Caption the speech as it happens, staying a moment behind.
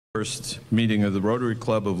First meeting of the Rotary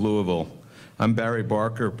Club of Louisville. I'm Barry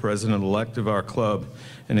Barker, President-elect of our club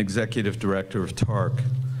and Executive Director of TARC.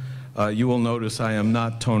 You will notice I am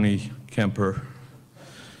not Tony Kemper.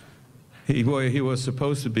 He was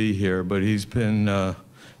supposed to be here, but he's been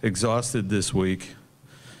exhausted this week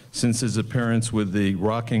since his appearance with the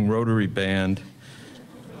Rocking Rotary Band.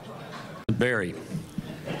 Barry,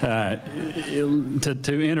 to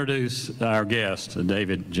introduce our guest,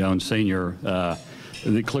 David Jones Sr.,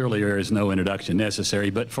 clearly there is no introduction necessary,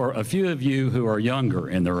 but for a few of you who are younger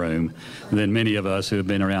in the room than many of us who have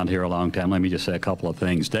been around here a long time, let me just say a couple of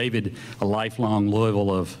things. David, a lifelong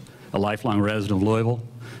resident of Louisville,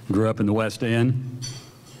 grew up in the West End,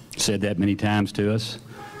 said that many times to us,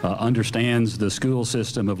 understands the school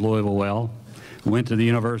system of Louisville well, went to the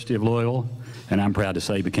University of Louisville, and I'm proud to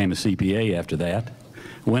say became a CPA after that.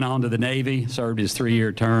 Went on to the Navy, served his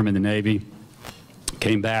 3-year term in the Navy,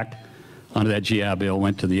 came back under that GI Bill,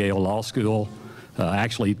 went to the Yale Law School,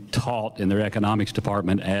 actually taught in their economics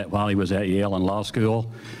department while he was at Yale and law school,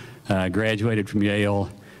 graduated from Yale,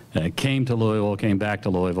 came to Louisville, came back to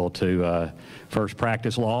Louisville to first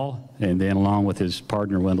practice law, and then along with his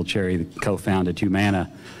partner Wendell Cherry, co-founded Humana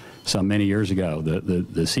some many years ago.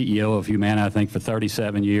 The CEO of Humana, I think, for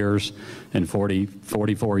 37 years and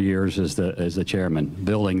 44 years as the chairman,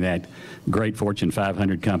 building that great Fortune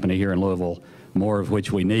 500 company here in Louisville, more of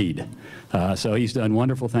which we need. So he's done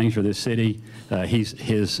wonderful things for this city.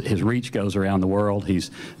 His reach goes around the world. He's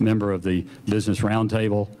a member of the Business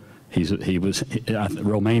Roundtable.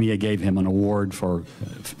 Romania gave him an award for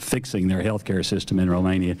fixing their healthcare system in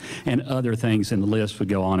Romania, and other things, and the list would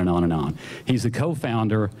go on and on and on. He's the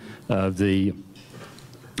co-founder of the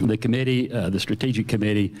committee, the strategic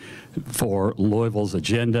committee for Louisville's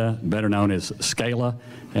Agenda, better known as SCALA,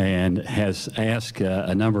 and has asked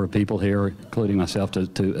a number of people here, including myself,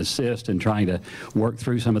 to assist in trying to work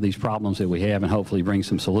through some of these problems that we have and hopefully bring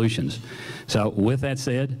some solutions. So with that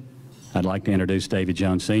said, I'd like to introduce David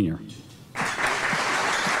Jones Sr.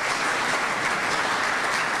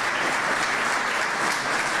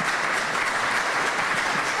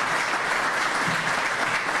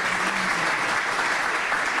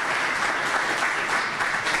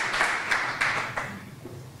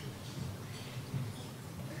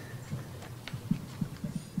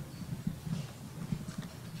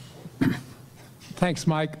 Thanks,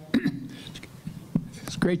 Mike.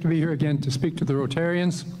 It's great to be here again to speak to the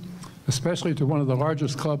Rotarians, especially to one of the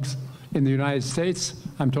largest clubs in the United States.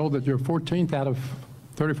 I'm told that you're 14th out of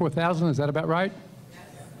 34,000. Is that about right? Yes.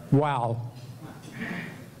 Wow.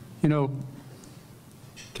 You know,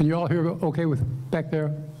 can you all hear okay with back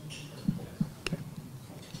there? Okay.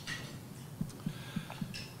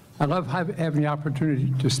 I love having the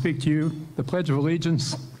opportunity to speak to you. The Pledge of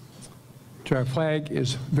Allegiance to our flag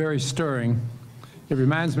is very stirring. It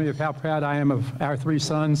reminds me of how proud I am of our 3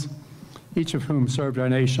 sons, each of whom served our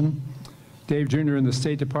nation. Dave Jr. in the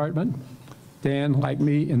State Department, Dan, like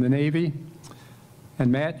me, in the Navy, and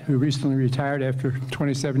Matt, who recently retired after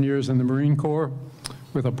 27 years in the Marine Corps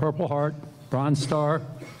with a Purple Heart, Bronze Star,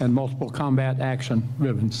 and multiple combat action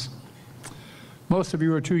ribbons. Most of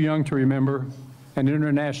you are too young to remember an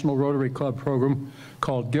international Rotary Club program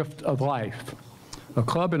called Gift of Life. A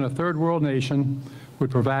club in a third world nation would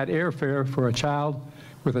provide airfare for a child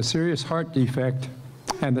with a serious heart defect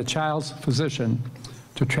and the child's physician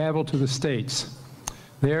to travel to the States.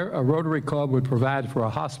 There, a Rotary Club would provide for a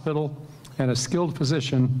hospital and a skilled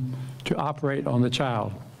physician to operate on the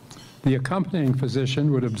child. The accompanying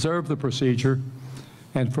physician would observe the procedure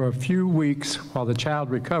and for a few weeks while the child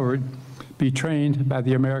recovered, be trained by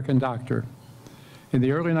the American doctor. In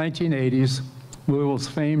the early 1980s, Louisville's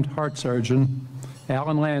famed heart surgeon,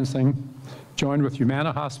 Alan Lansing, joined with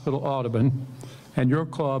Humana Hospital Audubon and your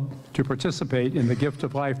club to participate in the Gift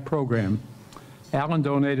of Life program. Alan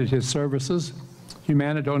donated his services,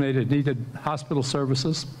 Humana donated needed hospital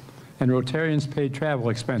services, and Rotarians paid travel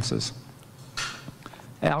expenses.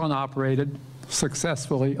 Alan operated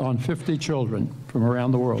successfully on 50 children from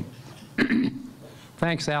around the world.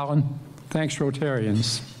 Thanks, Alan. Thanks,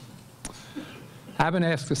 Rotarians. I've been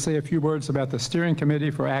asked to say a few words about the Steering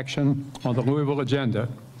Committee for Action on the Louisville Agenda.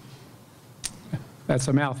 That's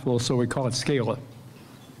a mouthful, so we call it SCALA.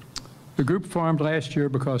 The group formed last year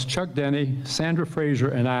because Chuck Denny, Sandra Frazier,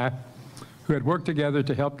 and I, who had worked together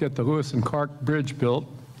to help get the Lewis and Clark Bridge built,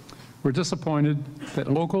 were disappointed that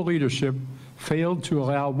local leadership failed to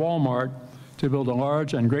allow Walmart to build a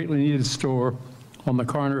large and greatly needed store on the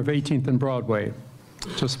corner of 18th and Broadway,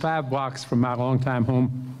 just 5 blocks from my longtime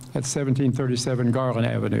home at 1737 Garland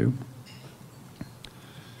Avenue.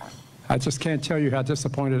 I just can't tell you how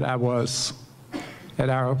disappointed I was at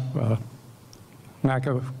our lack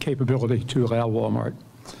of capability to allow Walmart.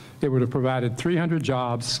 It would have provided 300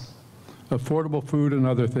 jobs, affordable food and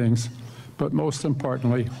other things, but most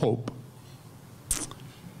importantly, hope.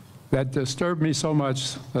 That disturbed me so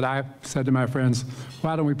much that I said to my friends,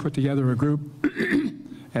 why don't we put together a group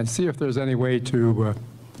and see if there's any way to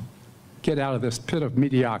get out of this pit of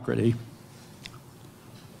mediocrity.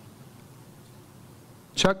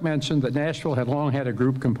 Chuck mentioned that Nashville had long had a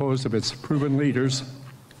group composed of its proven leaders,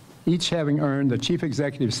 each having earned the chief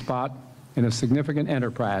executive spot in a significant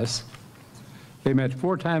enterprise. They met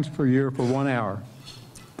 4 times per year for 1 hour.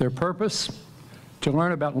 Their purpose? To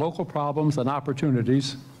learn about local problems and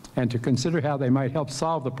opportunities and to consider how they might help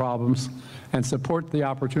solve the problems and support the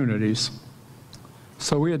opportunities.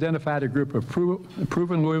 So we identified a group of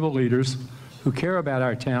proven Louisville leaders who care about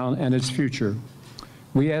our town and its future.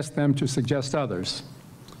 We asked them to suggest others.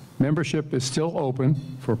 Membership is still open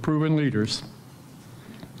for proven leaders.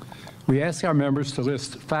 We asked our members to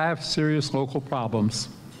list 5 serious local problems.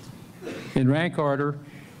 In rank order,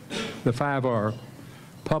 the 5 are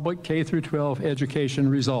public K-12 education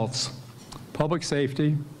results, public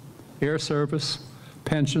safety, air service,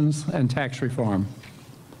 pensions, and tax reform.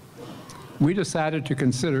 We decided to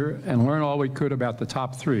consider and learn all we could about the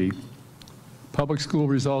top 3. Public school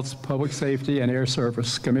results, public safety, and air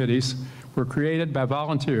service committees were created by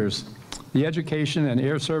volunteers. The education and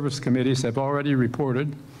air service committees have already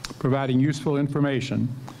reported, providing useful information.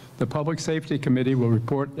 The Public Safety Committee will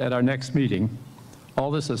report at our next meeting. All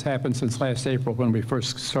this has happened since last April when we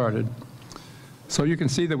first started. So you can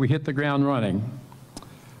see that we hit the ground running.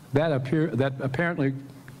 That apparently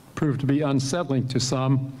proved to be unsettling to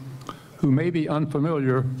some who may be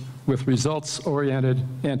unfamiliar with results-oriented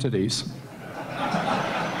entities.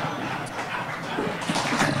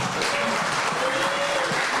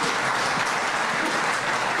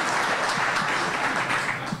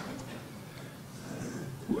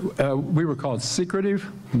 We were called secretive,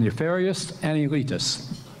 nefarious, and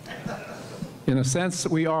elitist. In a sense,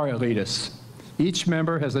 we are elitists. Each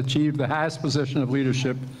member has achieved the highest position of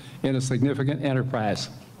leadership in a significant enterprise.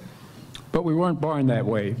 But we weren't born that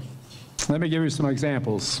way. Let me give you some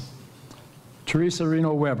examples. Teresa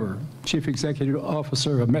Reno Weber, Chief Executive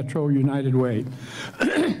Officer of Metro United Way.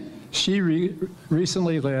 She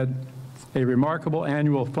recently led a remarkable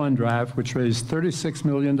annual fund drive which raised $36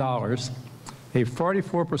 million, a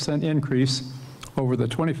 44% increase over the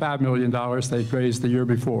 $25 million they'd raised the year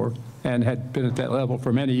before and had been at that level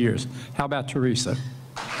for many years. How about Teresa?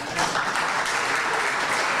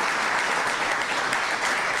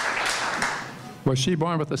 Was she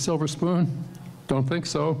born with a silver spoon? Don't think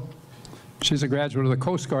so. She's a graduate of the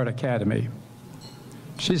Coast Guard Academy.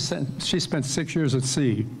 She spent 6 years at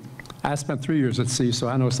sea. I spent 3 years at sea, so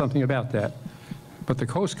I know something about that. But the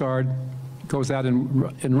Coast Guard goes out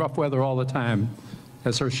in rough weather all the time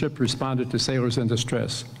as her ship responded to sailors in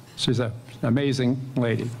distress. She's an amazing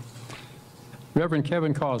lady. Reverend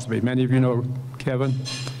Kevin Cosby, many of you know Kevin,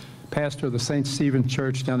 pastor of the St. Stephen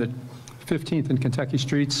Church down at 15th and Kentucky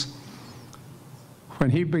Streets. When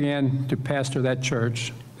he began to pastor that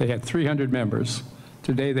church, they had 300 members.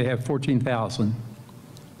 Today they have 14,000.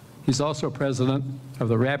 He's also president of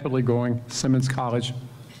the rapidly growing Simmons College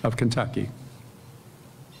of Kentucky.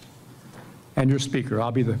 And your speaker,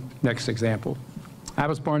 I'll be the next example. I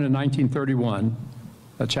was born in 1931,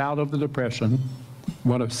 a child of the Depression,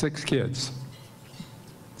 one of 6 kids.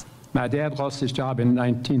 My dad lost his job in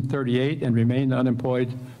 1938 and remained unemployed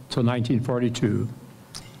till 1942.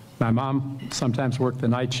 My mom sometimes worked the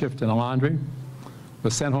night shift in a laundry,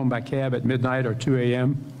 was sent home by cab at midnight or 2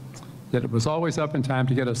 a.m., yet it was always up in time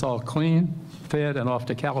to get us all clean, fed, and off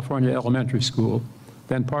to California Elementary School,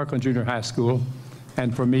 then Parkland Junior High School,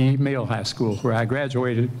 and for me, Male High School, where I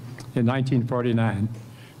graduated in 1949.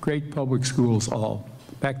 Great public schools all.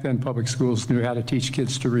 Back then, public schools knew how to teach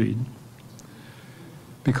kids to read.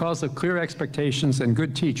 Because of clear expectations and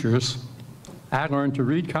good teachers, I learned to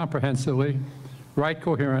read comprehensively, write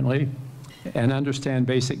coherently, and understand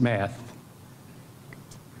basic math.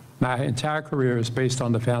 My entire career is based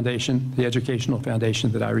on the foundation, the educational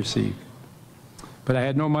foundation that I received. But I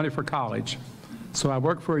had no money for college, so I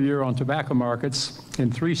worked for a year on tobacco markets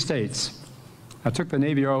in 3 states. I took the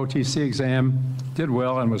Navy ROTC exam, did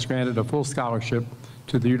well, and was granted a full scholarship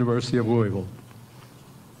to the University of Louisville.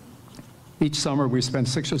 Each summer, we spent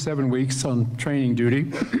 6 or 7 weeks on training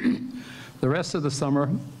duty. The rest of the summer,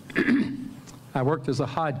 I worked as a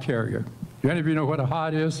hod carrier. Do any of you know what a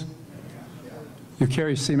hod is? You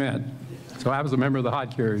carry cement. So I was a member of the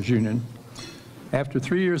Hod Carriers Union. After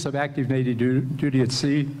 3 years of active Navy duty at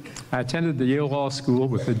sea, I attended the Yale Law School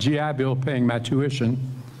with the GI Bill paying my tuition,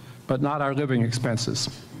 but not our living expenses.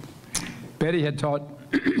 Betty had taught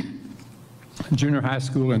junior high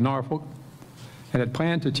school in Norfolk and had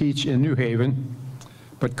planned to teach in New Haven,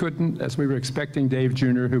 but couldn't as we were expecting Dave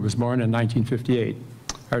Jr., who was born in 1958.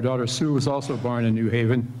 Our daughter Sue was also born in New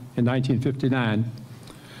Haven in 1959.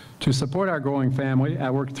 To support our growing family, I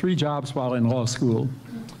worked 3 jobs while in law school,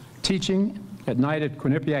 teaching at night at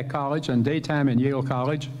Quinnipiac College and daytime in Yale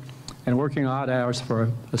College, and working odd hours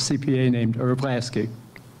for a CPA named Irv Lasky.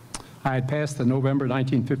 I had passed the November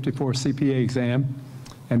 1954 CPA exam,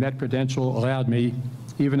 and that credential allowed me,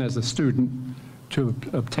 even as a student, to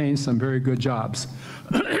obtain some very good jobs.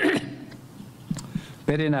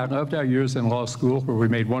 Betty and I loved our years in law school, where we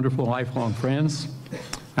made wonderful lifelong friends.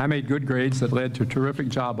 I made good grades that led to terrific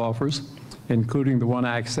job offers, including the one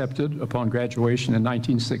I accepted upon graduation in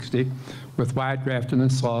 1960 with Wyatt Grafton and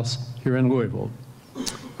Sloss here in Louisville.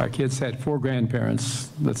 Our kids had 4 grandparents.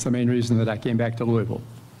 That's the main reason that I came back to Louisville.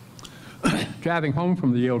 Driving home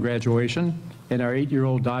from the Yale graduation in our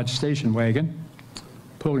 8-year-old Dodge station wagon,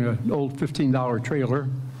 pulling an old $15 trailer,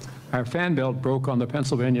 our fan belt broke on the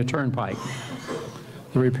Pennsylvania Turnpike.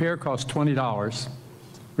 The repair cost $20.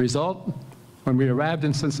 Result, when we arrived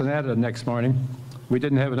in Cincinnati the next morning, we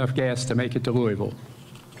didn't have enough gas to make it to Louisville.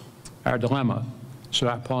 Our dilemma: should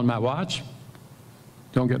I pawn my watch?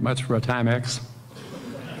 Don't get much for a Timex.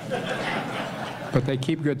 But they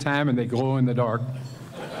keep good time and they glow in the dark.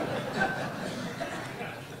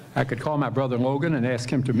 I could call my brother Logan and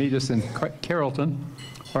ask him to meet us in Carrollton,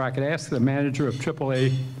 or I could ask the manager of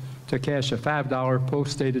AAA to cash a $5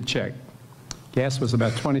 post-dated check. Gas was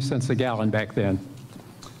about 20 cents a gallon back then.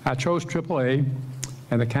 I chose AAA,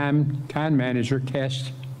 and the kind manager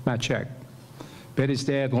cashed my check. Betty's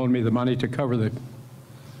dad loaned me the money to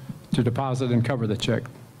deposit and cover the check.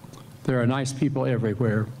 There are nice people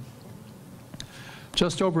everywhere.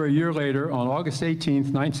 Just over a year later, on August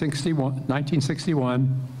 18th,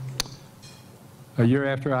 1961, a year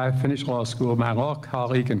after I finished law school, my law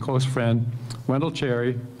colleague and close friend, Wendell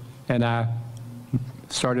Cherry, and I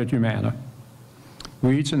started Humana.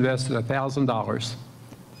 We each invested $1,000.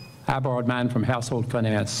 I borrowed mine from Household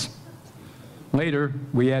Finance. Later,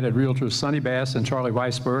 we added realtors Sonny Bass and Charlie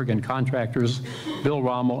Weisberg and contractors Bill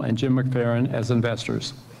Rommel and Jim McFerrin as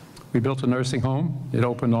investors. We built a nursing home. It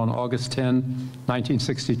opened on August 10,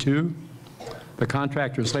 1962. The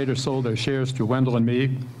contractors later sold their shares to Wendell and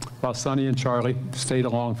me, while Sonny and Charlie stayed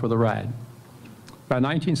along for the ride. By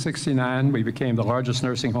 1969, we became the largest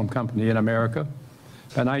nursing home company in America.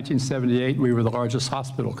 By 1978, we were the largest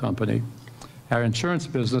hospital company. Our insurance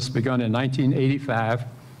business, begun in 1985,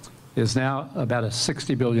 is now about a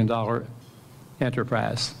 $60 billion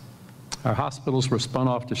enterprise. Our hospitals were spun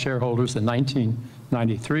off to shareholders in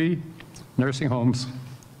 1993. Nursing homes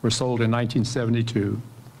were sold in 1972.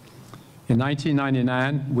 In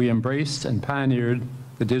 1999, we embraced and pioneered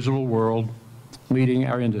the digital world, leading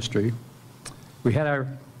our industry. We had our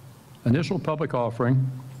initial public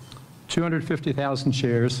offering, 250,000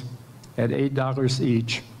 shares at $8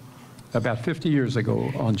 each, about 50 years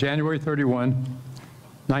ago, on January 31,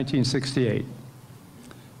 1968.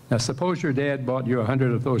 Now, suppose your dad bought you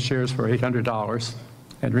 100 of those shares for $800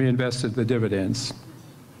 and reinvested the dividends.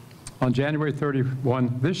 On January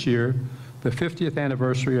 31 this year, the 50th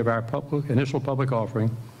anniversary of our initial public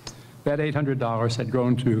offering, that $800 had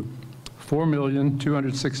grown to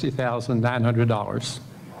 $4,260,900.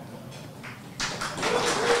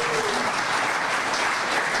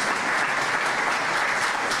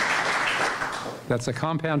 That's a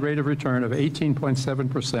compound rate of return of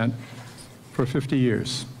 18.7% for 50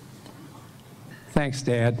 years. Thanks,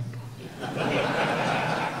 Dad.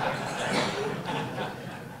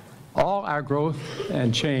 All our growth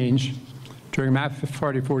and change during my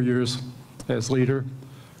 44 years as leader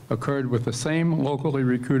occurred with the same locally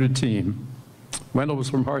recruited team. Wendell was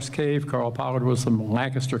from Horse Cave, Carl Pollard was from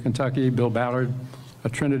Lancaster, Kentucky, Bill Ballard, a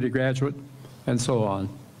Trinity graduate, and so on.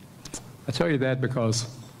 I tell you that because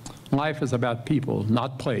life is about people,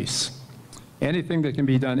 not place. Anything that can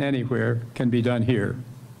be done anywhere can be done here.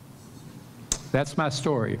 That's my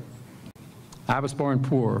story. I was born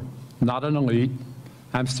poor, not an elite.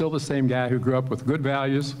 I'm still the same guy who grew up with good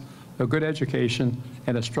values, a good education,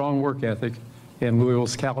 and a strong work ethic in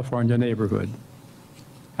Louisville's California neighborhood.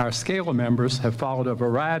 Our Scala members have followed a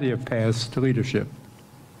variety of paths to leadership.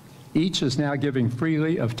 Each is now giving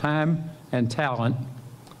freely of time and talent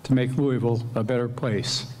to make Louisville a better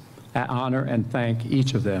place. I honor and thank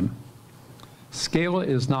each of them. Scala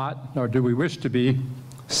is not, nor do we wish to be,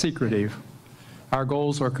 secretive. Our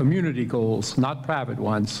goals are community goals, not private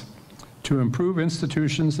ones, to improve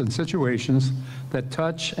institutions and situations that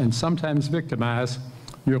touch and sometimes victimize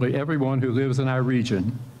nearly everyone who lives in our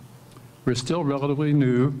region. We're still relatively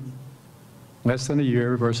new, less than a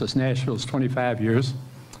year versus Nashville's 25 years,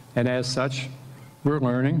 and as such, we're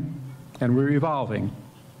learning and we're evolving.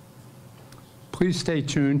 Please stay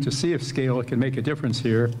tuned to see if Scala can make a difference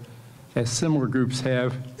here, as similar groups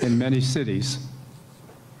have in many cities.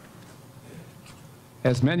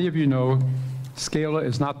 As many of you know, Scala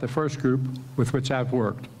is not the first group with which I've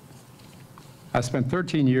worked. I spent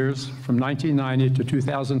 13 years, from 1990 to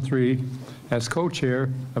 2003, as co-chair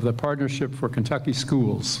of the Partnership for Kentucky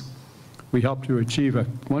Schools. We helped to achieve a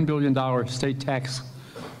 $1 billion state tax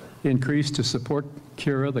increase to support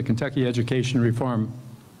KERA, the Kentucky Education Reform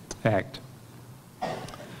Act.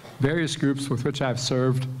 Various groups with which I've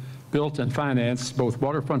served built and financed both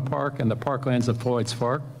Waterfront Park and the parklands of Floyd's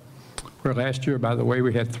Fork, where last year, by the way,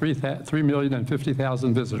 we had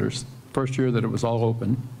 3,050,000 visitors, first year that it was all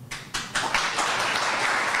open.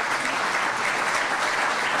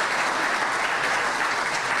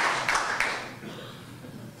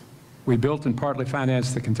 We built and partly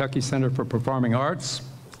financed the Kentucky Center for Performing Arts.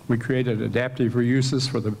 We created adaptive reuses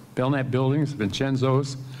for the Belknap buildings,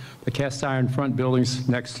 Vincenzo's, the cast iron front buildings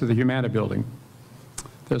next to the Humana building.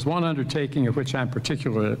 There's one undertaking of which I'm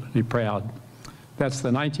particularly proud. That's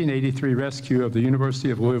the 1983 rescue of the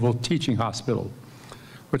University of Louisville Teaching Hospital,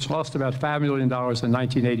 which lost about $5 million in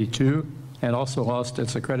 1982 and also lost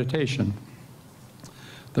its accreditation.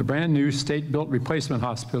 The brand new state-built replacement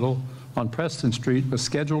hospital on Preston Street was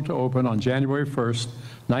scheduled to open on January 1st,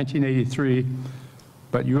 1983,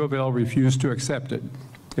 but U of L refused to accept it.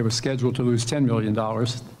 It was scheduled to lose $10 million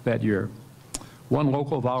that year. One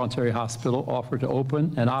local voluntary hospital offered to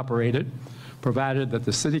open and operate it, provided that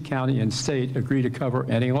the city, county, and state agree to cover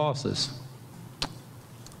any losses.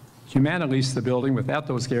 Humana leased the building without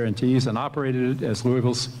those guarantees and operated it as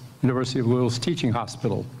University of Louisville's teaching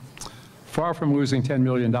hospital. Far from losing $10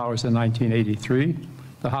 million in 1983,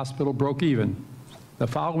 the hospital broke even. The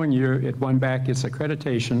following year, it won back its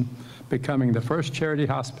accreditation, becoming the first charity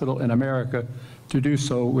hospital in America to do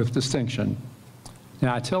so with distinction.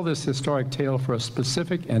 Now, I tell this historic tale for a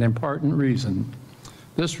specific and important reason.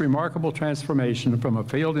 This remarkable transformation from a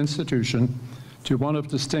failed institution to one of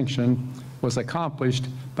distinction was accomplished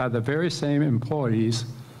by the very same employees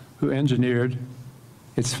who engineered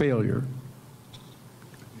its failure.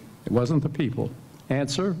 It wasn't the people.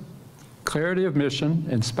 Answer: clarity of mission,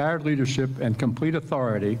 inspired leadership, and complete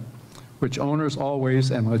authority, which owners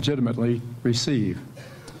always and legitimately receive.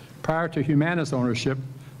 Prior to Humana's ownership,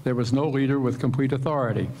 there was no leader with complete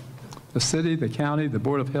authority. The city, the county, the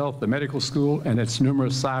Board of Health, the medical school, and its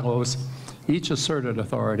numerous silos each asserted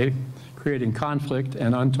authority, creating conflict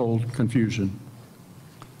and untold confusion.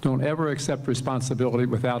 Don't ever accept responsibility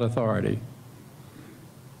without authority.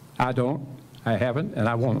 I don't, I haven't, and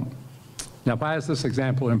I won't. Now, why is this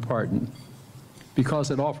example important? Because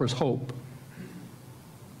it offers hope.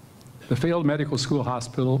 The failed medical school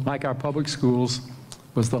hospital, like our public schools,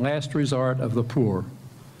 was the last resort of the poor.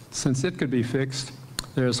 Since it could be fixed,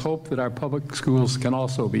 there is hope that our public schools can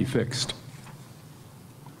also be fixed.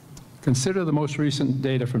 Consider the most recent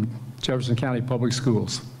data from Jefferson County Public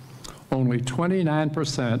Schools. Only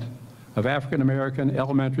 29% of African American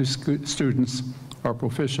elementary students are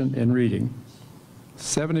proficient in reading.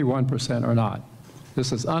 71% are not.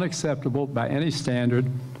 This is unacceptable by any standard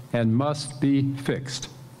and must be fixed.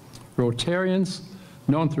 Rotarians,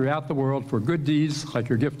 known throughout the world for good deeds like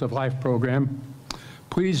your Gift of Life program,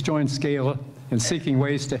 please join Scala in seeking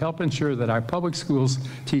ways to help ensure that our public schools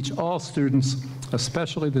teach all students,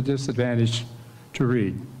 especially the disadvantaged, to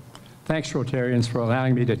read. Thanks, Rotarians, for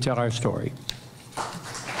allowing me to tell our story.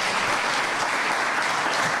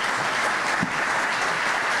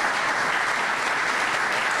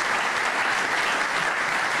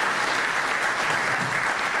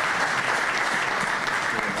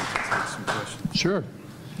 Sure.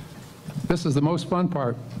 This is the most fun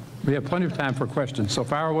part. We have plenty of time for questions, so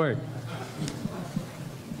fire away.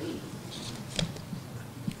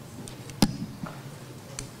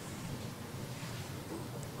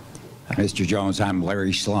 Mr. Jones, I'm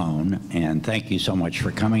Larry Sloan, and thank you so much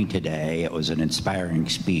for coming today. It was an inspiring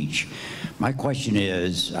speech. My question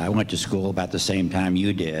is, I went to school about the same time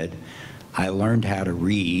you did. I learned how to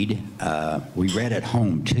read. We read at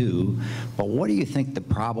home too, but what do you think the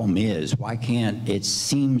problem is? Why can't it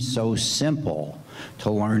seem so simple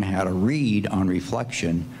to learn how to read on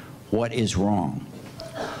reflection? What is wrong?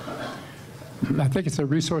 I think it's a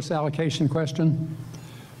resource allocation question.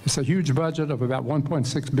 It's a huge budget of about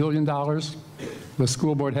 $1.6 billion. The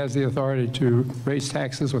school board has the authority to raise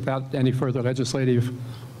taxes without any further legislative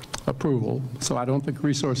approval, so I don't think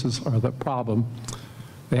resources are the problem.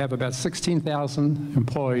 They have about 16,000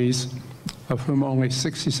 employees, of whom only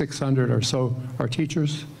 6,600 or so are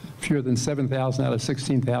teachers, fewer than 7,000 out of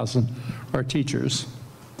 16,000 are teachers.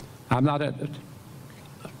 I'm not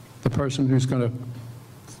the person who's going to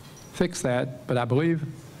fix that, but I believe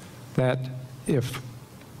that if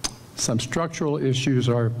some structural issues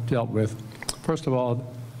are dealt with, first of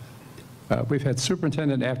all, we've had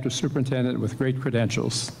superintendent after superintendent with great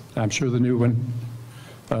credentials. I'm sure the new one,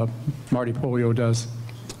 Marty Polio, does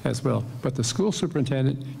as well. But the school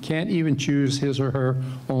superintendent can't even choose his or her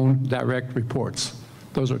own direct reports.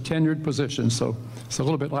 Those are tenured positions, so it's a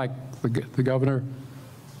little bit like the governor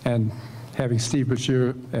and having Steve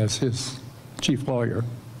Beshear as his chief lawyer.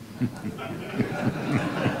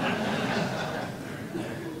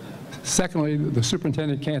 Secondly, the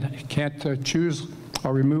superintendent can't choose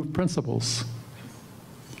or remove principals.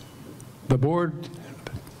 The board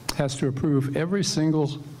has to approve every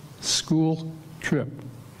single school trip,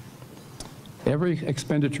 every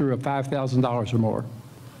expenditure of $5,000 or more.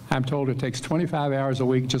 I'm told it takes 25 hours a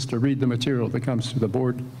week just to read the material that comes to the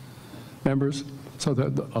board members. So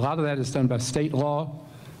a lot of that is done by state law.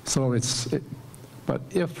 So but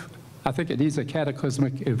I think it needs a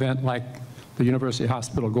cataclysmic event like the University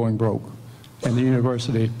Hospital going broke and the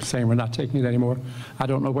university saying we're not taking it anymore. I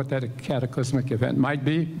don't know what that cataclysmic event might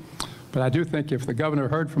be, but I do think if the governor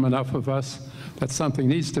heard from enough of us that something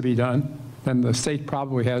needs to be done, then the state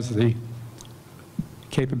probably has the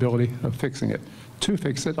capability of fixing it. To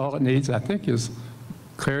fix it, all it needs, I think, is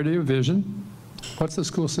clarity of vision. What's the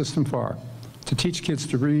school system for? To teach kids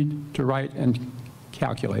to read, to write, and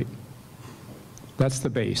calculate. That's the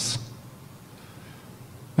base.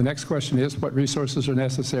 The next question is, what resources are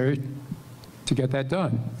necessary to get that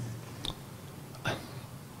done?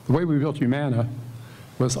 The way we built Humana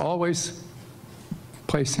was always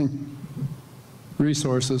placing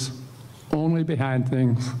resources only behind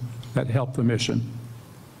things that help the mission.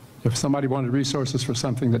 If somebody wanted resources for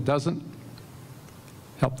something that doesn't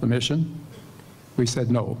help the mission, we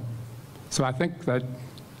said no. So I think that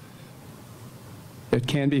it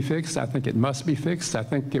can be fixed. I think it must be fixed. I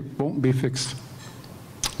think it won't be fixed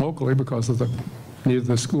locally because of neither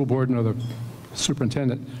the school board nor the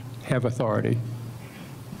superintendent have authority.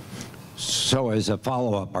 So as a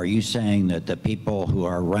follow-up, are you saying that the people who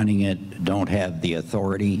are running it don't have the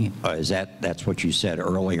authority? That's what you said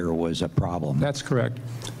earlier was a problem? That's correct.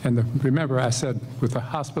 And remember, I said with the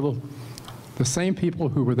hospital, the same people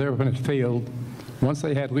who were there when it failed, once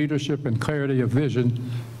they had leadership and clarity of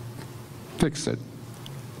vision, fixed it.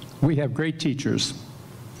 We have great teachers.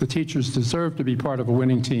 The teachers deserve to be part of a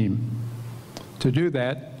winning team. To do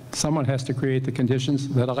that, someone has to create the conditions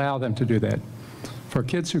that allow them to do that. For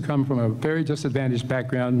kids who come from a very disadvantaged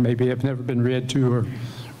background, maybe have never been read to or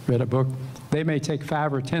read a book, they may take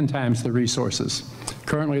 5 or 10 times the resources.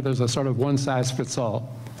 Currently, there's a sort of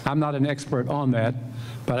one-size-fits-all. I'm not an expert on that,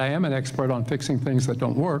 but I am an expert on fixing things that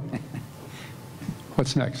don't work.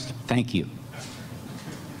 What's next? Thank you.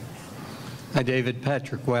 Hi, David.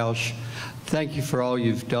 Patrick Welsh. Thank you for all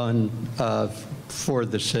you've done for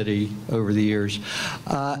the city over the years.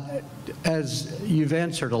 As you've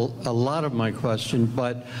answered a lot of my question,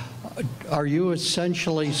 but are you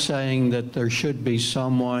essentially saying that there should be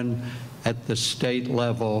someone at the state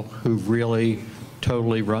level who really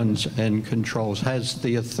totally runs and controls, has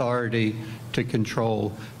the authority to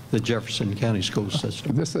control the Jefferson County school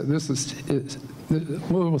system?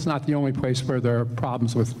 Louisville's not the only place where there are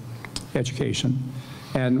problems with education.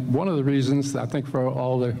 And one of the reasons, I think, for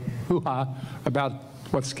all the hoo-ha about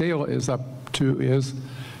what scale is up to is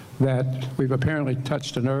that we've apparently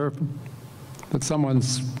touched a nerve, that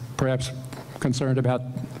someone's perhaps concerned about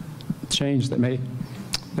change that may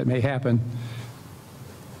happen.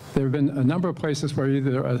 There have been a number of places where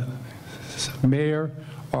either a mayor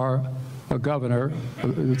or a governor,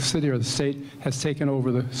 the city or the state, has taken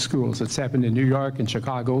over the schools. It's happened in New York, in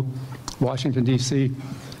Chicago, Washington, D.C.,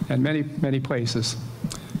 and many, many places.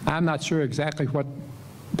 I'm not sure exactly what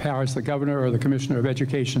powers the governor or the commissioner of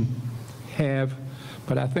education have,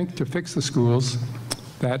 but I think to fix the schools,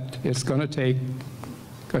 that it's going to take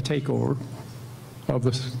a takeover of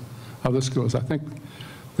the schools. I think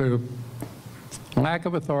the lack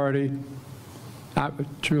of authority,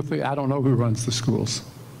 truthfully, I don't know who runs the schools.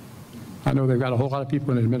 I know they've got a whole lot of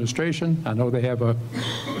people in administration. I know they have a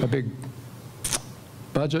big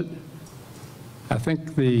budget. I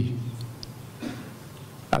think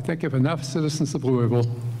if enough citizens of Louisville,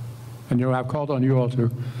 and I've called on you all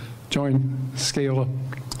to join SCALE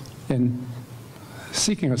in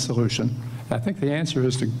seeking a solution, I think the answer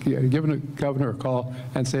is to give the governor a call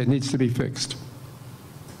and say it needs to be fixed.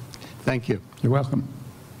 Thank you. You're welcome.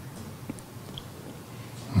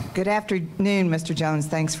 Good afternoon, Mr. Jones.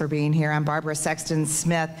 Thanks for being here. I'm Barbara Sexton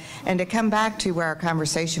Smith. And to come back to where our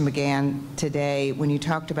conversation began today, when you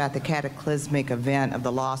talked about the cataclysmic event of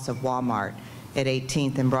the loss of Walmart at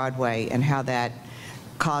 18th and Broadway and how that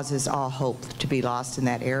causes all hope to be lost in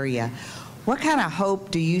that area, what kind of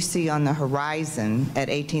hope do you see on the horizon at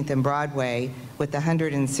 18th and Broadway with the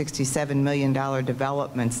 $167 million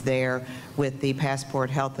developments there with the Passport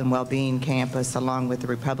Health and Wellbeing Campus along with the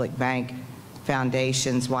Republic Bank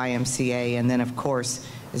Foundations, YMCA, and then, of course,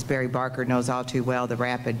 as Barry Barker knows all too well, the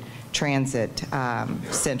Rapid Transit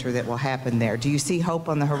Center that will happen there. Do you see hope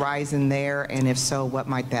on the horizon there, and if so, what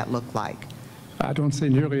might that look like? I don't see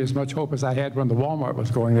nearly as much hope as I had when the Walmart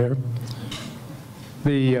was going there.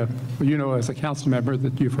 You know, as a council member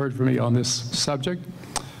that you've heard from me on this subject,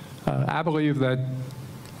 I believe that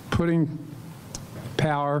putting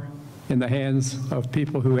power in the hands of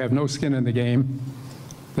people who have no skin in the game,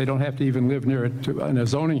 they don't have to even live near it. In a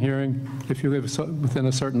zoning hearing, if you live within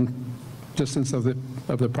a certain distance of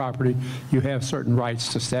the property, you have certain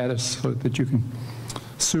rights to status so that you can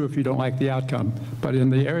sue if you don't like the outcome. But in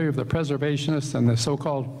the area of the preservationists and the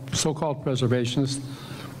so-called preservationists,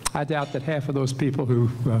 I doubt that half of those people who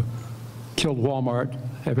killed Walmart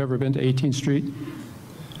have ever been to 18th Street.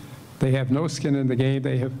 They have no skin in the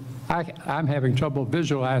game. I'm having trouble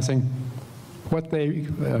visualizing what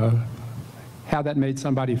how that made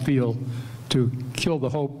somebody feel to kill the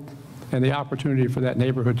hope and the opportunity for that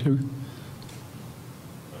neighborhood to.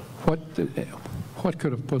 What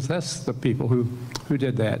could have possessed the people who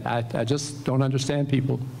did that? I just don't understand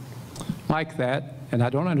people like that, and I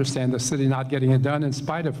don't understand the city not getting it done in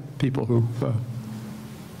spite of people who,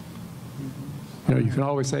 you know, you can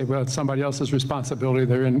always say, well, it's somebody else's responsibility.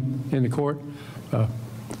 They're in the court.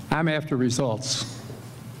 I'm after results,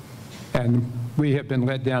 and we have been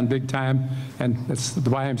let down big time, and the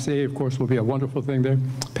YMCA, of course, will be a wonderful thing there.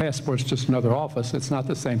 Passport's just another office. It's not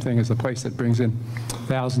the same thing as a place that brings in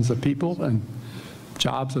thousands of people and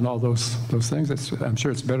jobs and all those things. I'm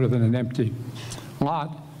sure it's better than an empty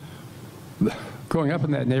lot. Growing up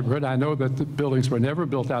in that neighborhood, I know that the buildings were never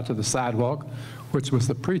built out to the sidewalk, which was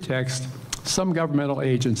the pretext. Some governmental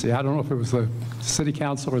agency, I don't know if it was the city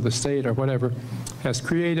council or the state or whatever, has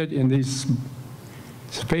created in these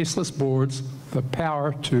faceless boards the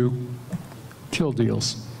power to kill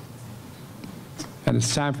deals. And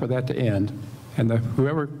it's time for that to end. And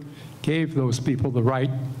whoever gave those people the right,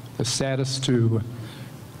 the status to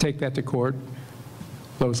take that to court,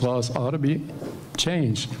 those laws ought to be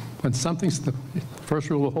changed. When something's, the first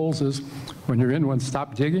rule of holes is when you're in one,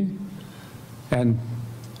 stop digging. And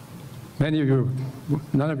many of you,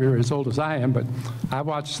 none of you are as old as I am, but I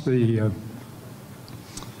watched the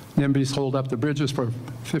NIMBYs hold up the bridges for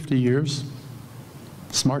 50 years.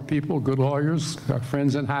 Smart people, good lawyers, our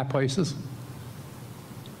friends in high places.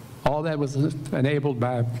 All that was enabled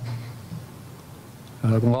by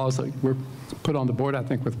the laws that were put on the board, I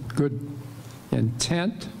think, with good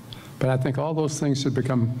intent. But I think all those things should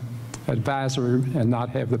become advisory and not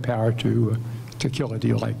have the power to kill a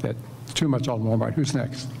deal like that. Too much on Walmart. Who's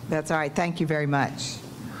next? That's all right. Thank you very much.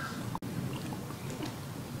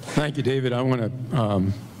 Thank you, David. I want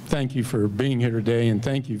to thank you for being here today, and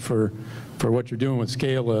thank you for what you're doing with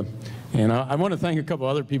Scala. And I want to thank a couple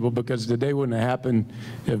other people, because today wouldn't have happened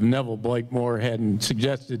if Neville Blakemore hadn't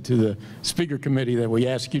suggested to the speaker committee that we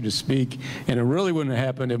ask you to speak. And it really wouldn't have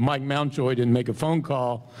happened if Mike Mountjoy didn't make a phone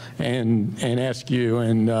call and ask you.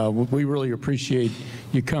 And we really appreciate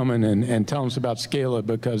you coming and telling us about Scala,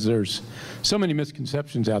 because there's so many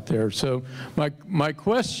misconceptions out there. So my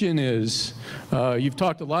question is, you've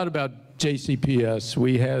talked a lot about JCPS.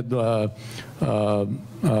 We had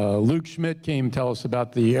Luke Schmidt came tell us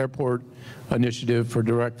about the airport initiative for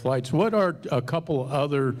direct flights. What are a couple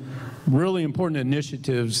other really important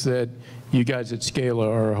initiatives that you guys at Scala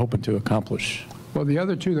are hoping to accomplish? Well, the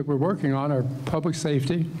other two that we're working on are public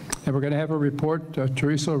safety, and we're going to have a report.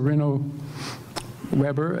 Teresa Reno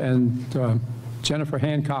Weber and Jennifer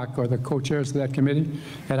Hancock are the co-chairs of that committee.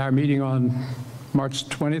 At our meeting on March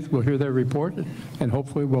 20th, we'll hear their report, and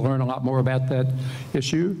hopefully we'll learn a lot more about that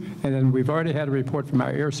issue. And then we've already had a report from our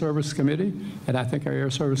Air Service Committee, and I think our Air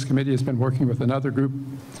Service Committee has been working with another group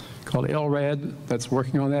called LRAD that's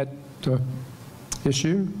working on that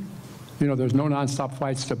issue. You know, there's no nonstop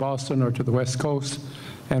flights to Boston or to the West Coast,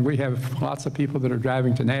 and we have lots of people that are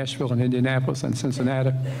driving to Nashville and Indianapolis and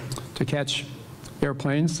Cincinnati to catch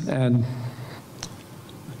airplanes, and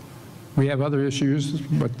we have other issues,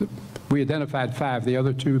 but we identified 5. The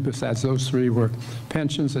other 2, besides those 3, were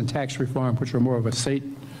pensions and tax reform, which are more of a state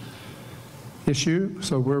issue.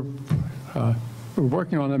 So we're we're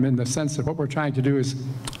working on them in the sense that what we're trying to do is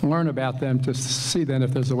learn about them to see then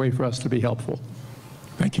if there's a way for us to be helpful.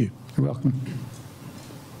 Thank you. You're welcome.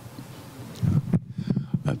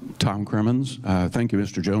 Tom Crimmins. Thank you,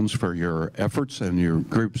 Mr. Jones, for your efforts and your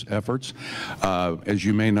group's efforts. As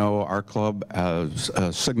you may know, our club has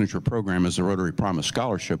a signature program is the Rotary Promise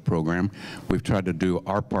Scholarship Program. We've tried to do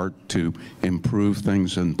our part to improve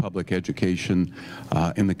things in public education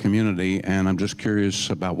in the community, and I'm just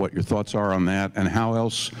curious about what your thoughts are on that, and how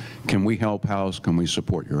else can we help, how else can we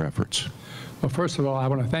support your efforts? Well, first of all, I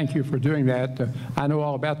want to thank you for doing that. I know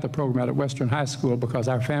all about the program at Western High School because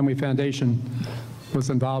our family foundation was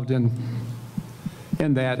involved in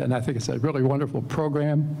that, and I think it's a really wonderful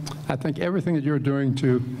program. I think everything that you're doing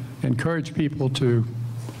to encourage people to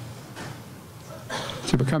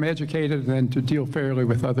become educated and to deal fairly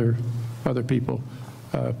with other people.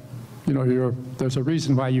 You know, there's a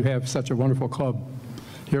reason why you have such a wonderful club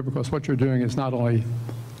here, because what you're doing is not only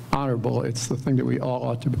honorable, it's the thing that we all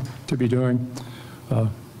ought to be doing. You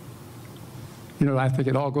know, I think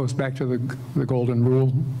it all goes back to the golden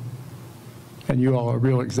rule. And you all are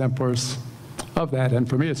real exemplars of that. And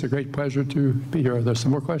for me, it's a great pleasure to be here. Are there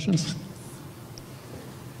some more questions?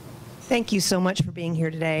 Thank you so much for being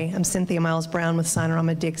here today. I'm Cynthia Miles Brown with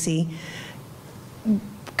Sinorama Dixie.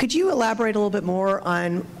 Could you elaborate a little bit more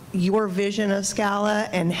on your vision of Scala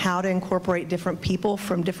and how to incorporate different people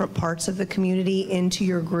from different parts of the community into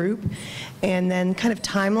your group? And then kind of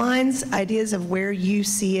timelines, ideas of where you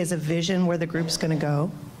see as a vision where the group's going to go?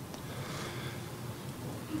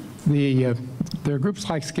 There are groups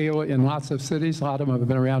like Scala in lots of cities. A lot of them have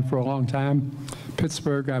been around for a long time.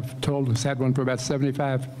 Pittsburgh, I've told, has had one for about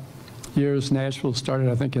 75 years. Nashville started,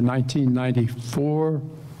 I think, in 1994.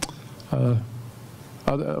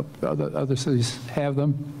 Other cities have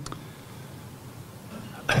them.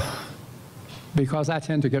 Because I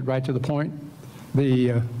tend to get right to the point,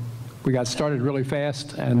 we got started really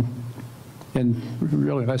fast, and in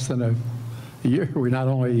really less than a year, we not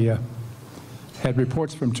only had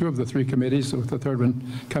reports from 2 of the 3 committees, with the 3rd one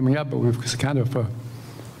coming up, but we've kind of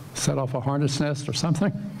set off a hornet's nest or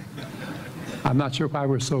something. I'm not sure why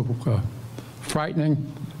we're so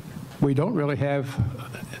frightening. We don't really have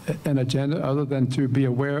an agenda other than to be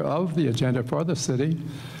aware of the agenda for the city.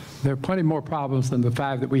 There are plenty more problems than the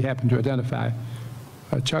 5 that we happen to identify.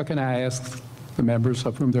 Chuck and I asked the members,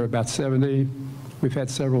 of whom there are about 70. We've had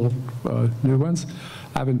several new ones.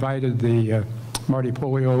 I've invited the Marty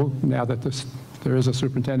Polio, now that there is a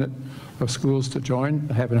superintendent of schools, to join.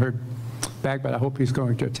 I haven't heard back, but I hope he's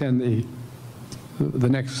going to attend the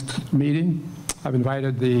next meeting. I've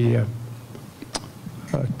invited the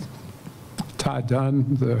Todd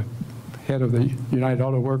Dunn, the head of the United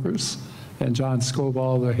Auto Workers, and John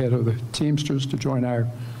Scoball, the head of the Teamsters, to join our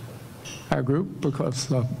group,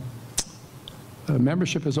 because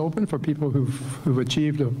membership is open for people who've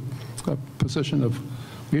achieved a position of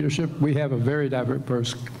leadership. We have a very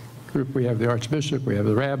diverse group. We have the Archbishop, we have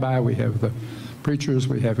the Rabbi, we have the preachers,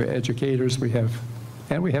 we have educators,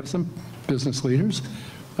 and we have some business leaders.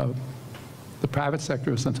 The private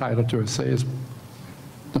sector is entitled to a say.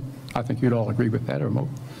 I think you'd all agree with that, or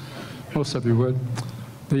most of you would.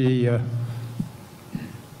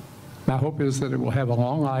 My hope is that it will have a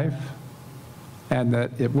long life and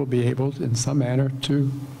that it will be able, in some manner, to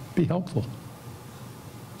be helpful.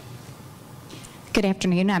 Good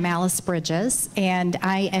afternoon. I'm Alice Bridges, and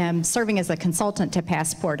I am serving as a consultant to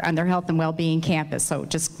Passport on their Health and Wellbeing Campus. So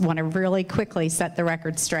just want to really quickly set the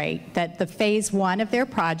record straight that the phase 1 of their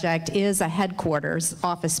project is a headquarters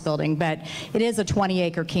office building, but it is a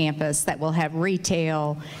 20-acre campus that will have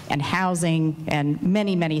retail and housing and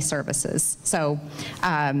many, many services. So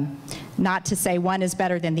not to say one is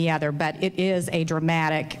better than the other, but it is a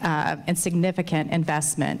dramatic and significant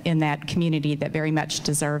investment in that community that very much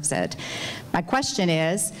deserves it. My question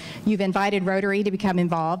is, you've invited Rotary to become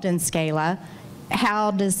involved in Scala.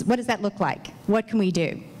 What does that look like? What can we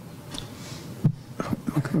do?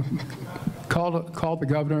 Call the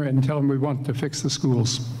governor and tell him we want to fix the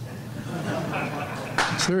schools.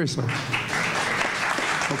 Seriously.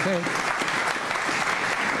 Okay.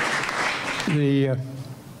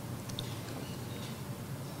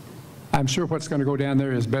 I'm sure what's going to go down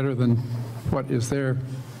there is better than what is there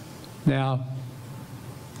now.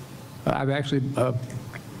 I've actually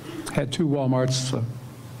had 2 Walmarts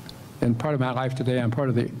in part of my life today. I'm part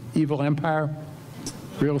of the Evil Empire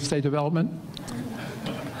real estate development.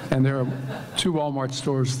 And there are 2 Walmart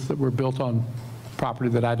stores that were built on property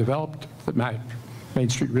that I developed, that my Main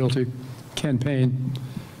Street Realty campaign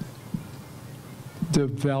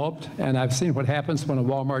developed. And I've seen what happens when a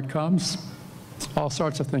Walmart comes. all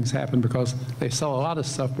sorts of things happen because they sell a lot of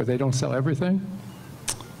stuff, but they don't sell everything.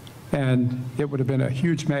 And it would have been a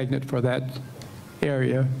huge magnet for that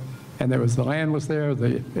area. And the land was there,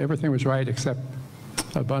 everything was right except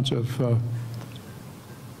a bunch of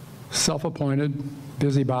self-appointed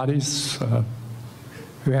busybodies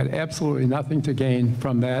who had absolutely nothing to gain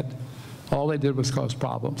from that. All they did was cause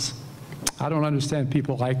problems. I don't understand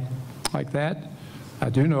people like that. I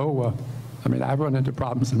do know, I mean, I've run into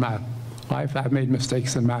problems in my life. I've made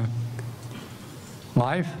mistakes in my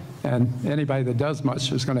life, and anybody that does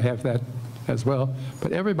much is going to have that as well.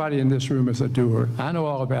 But everybody in this room is a doer. I know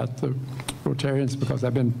all about the Rotarians because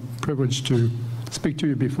I've been privileged to speak to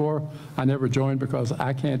you before. I never joined because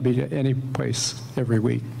I can't be at any place every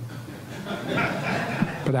week.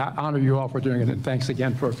 But I honor you all for doing it, and thanks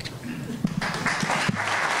again for.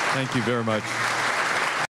 Thank you very much.